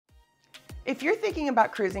If you're thinking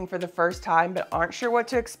about cruising for the first time but aren't sure what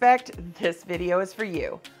to expect, this video is for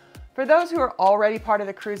you. For those who are already part of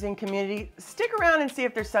the cruising community, stick around and see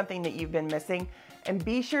if there's something that you've been missing, and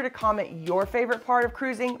be sure to comment your favorite part of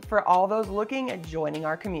cruising for all those looking at joining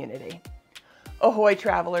our community. Ahoy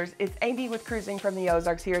travelers, it's Amy with Cruising from the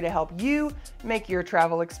Ozarks here to help you make your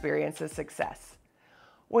travel experience a success.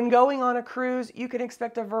 When going on a cruise, you can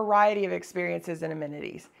expect a variety of experiences and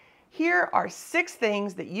amenities. Here are 6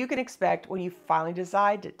 things that you can expect when you finally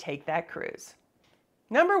decide to take that cruise.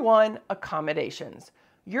 Number 1, accommodations.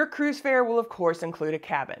 Your cruise fare will of course include a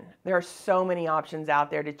cabin. There are so many options out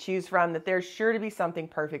there to choose from that there's sure to be something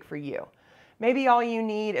perfect for you. Maybe all you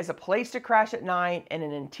need is a place to crash at night and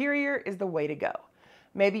an interior is the way to go.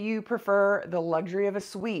 Maybe you prefer the luxury of a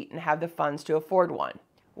suite and have the funds to afford one.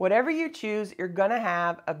 Whatever you choose, you're gonna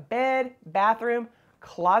have a bed, bathroom,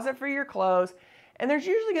 closet for your clothes, and there's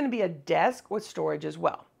usually going to be a desk with storage as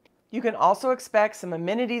well. You can also expect some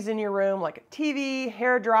amenities in your room like a TV,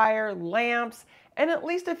 hair dryer, lamps, and at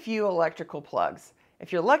least a few electrical plugs.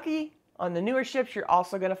 If you're lucky, on the newer ships you're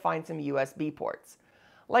also going to find some USB ports.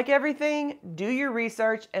 Like everything, do your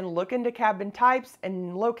research and look into cabin types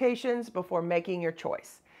and locations before making your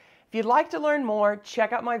choice. If you'd like to learn more,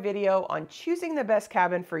 check out my video on choosing the best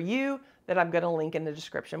cabin for you that I'm going to link in the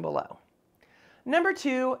description below. Number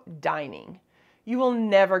 2, dining. You will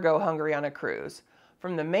never go hungry on a cruise.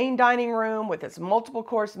 From the main dining room with its multiple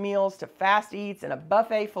course meals to fast eats and a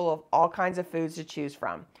buffet full of all kinds of foods to choose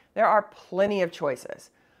from, there are plenty of choices.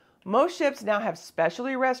 Most ships now have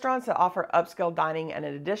specialty restaurants that offer upscale dining at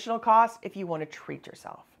an additional cost if you want to treat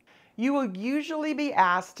yourself. You will usually be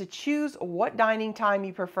asked to choose what dining time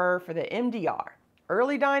you prefer for the MDR,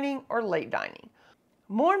 early dining or late dining.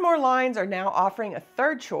 More and more lines are now offering a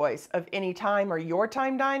third choice of anytime or your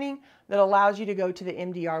time dining that allows you to go to the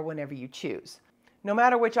MDR whenever you choose. No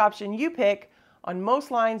matter which option you pick, on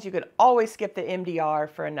most lines you could always skip the MDR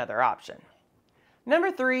for another option.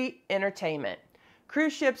 Number 3, entertainment.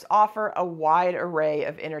 Cruise ships offer a wide array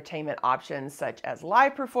of entertainment options such as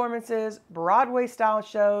live performances, Broadway-style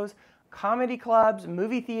shows, comedy clubs,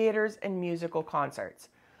 movie theaters, and musical concerts.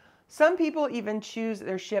 Some people even choose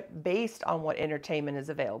their ship based on what entertainment is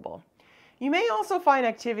available. You may also find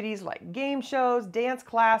activities like game shows, dance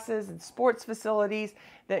classes, and sports facilities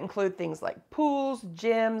that include things like pools,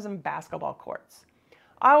 gyms, and basketball courts.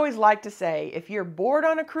 I always like to say, if you're bored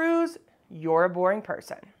on a cruise, you're a boring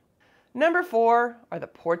person. Number 4 are the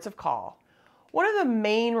ports of call. One of the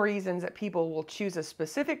main reasons that people will choose a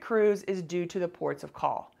specific cruise is due to the ports of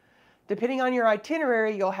call. Depending on your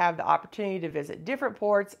itinerary, you'll have the opportunity to visit different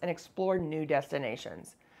ports and explore new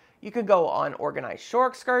destinations. You can go on organized shore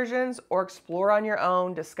excursions or explore on your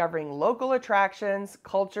own, discovering local attractions,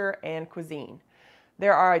 culture, and cuisine.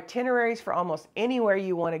 There are itineraries for almost anywhere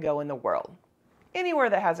you want to go in the world. Anywhere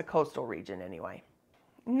that has a coastal region anyway.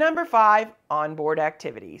 Number 5, onboard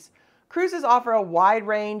activities. Cruises offer a wide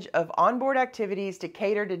range of onboard activities to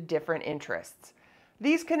cater to different interests.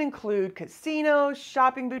 These can include casinos,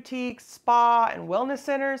 shopping boutiques, spa and wellness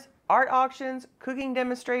centers, art auctions, cooking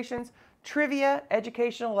demonstrations, trivia,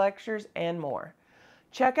 educational lectures, and more.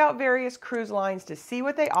 Check out various cruise lines to see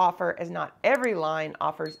what they offer, as not every line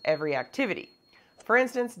offers every activity. For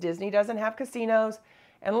instance, Disney doesn't have casinos,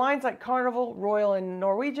 and lines like Carnival, Royal, and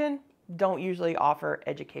Norwegian don't usually offer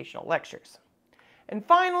educational lectures. And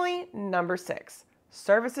finally, number 6,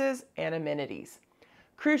 services and amenities.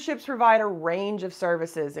 Cruise ships provide a range of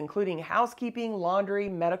services, including housekeeping, laundry,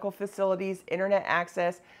 medical facilities, internet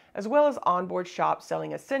access, as well as onboard shops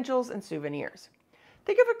selling essentials and souvenirs.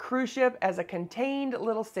 Think of a cruise ship as a contained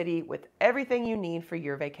little city with everything you need for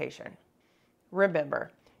your vacation.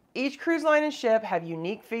 Remember, each cruise line and ship have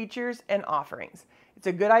unique features and offerings. It's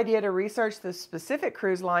a good idea to research the specific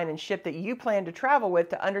cruise line and ship that you plan to travel with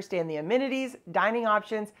to understand the amenities, dining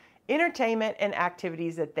options, entertainment, and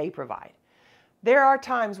activities that they provide. There are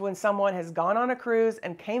times when someone has gone on a cruise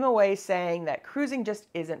and came away saying that cruising just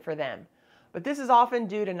isn't for them. But this is often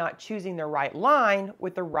due to not choosing the right line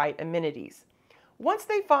with the right amenities. Once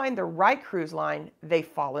they find the right cruise line, they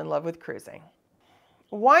fall in love with cruising.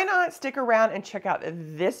 Why not stick around and check out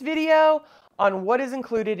this video on what is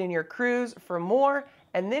included in your cruise for more,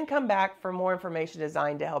 and then come back for more information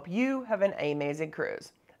designed to help you have an amazing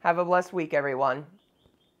cruise. Have a blessed week, everyone.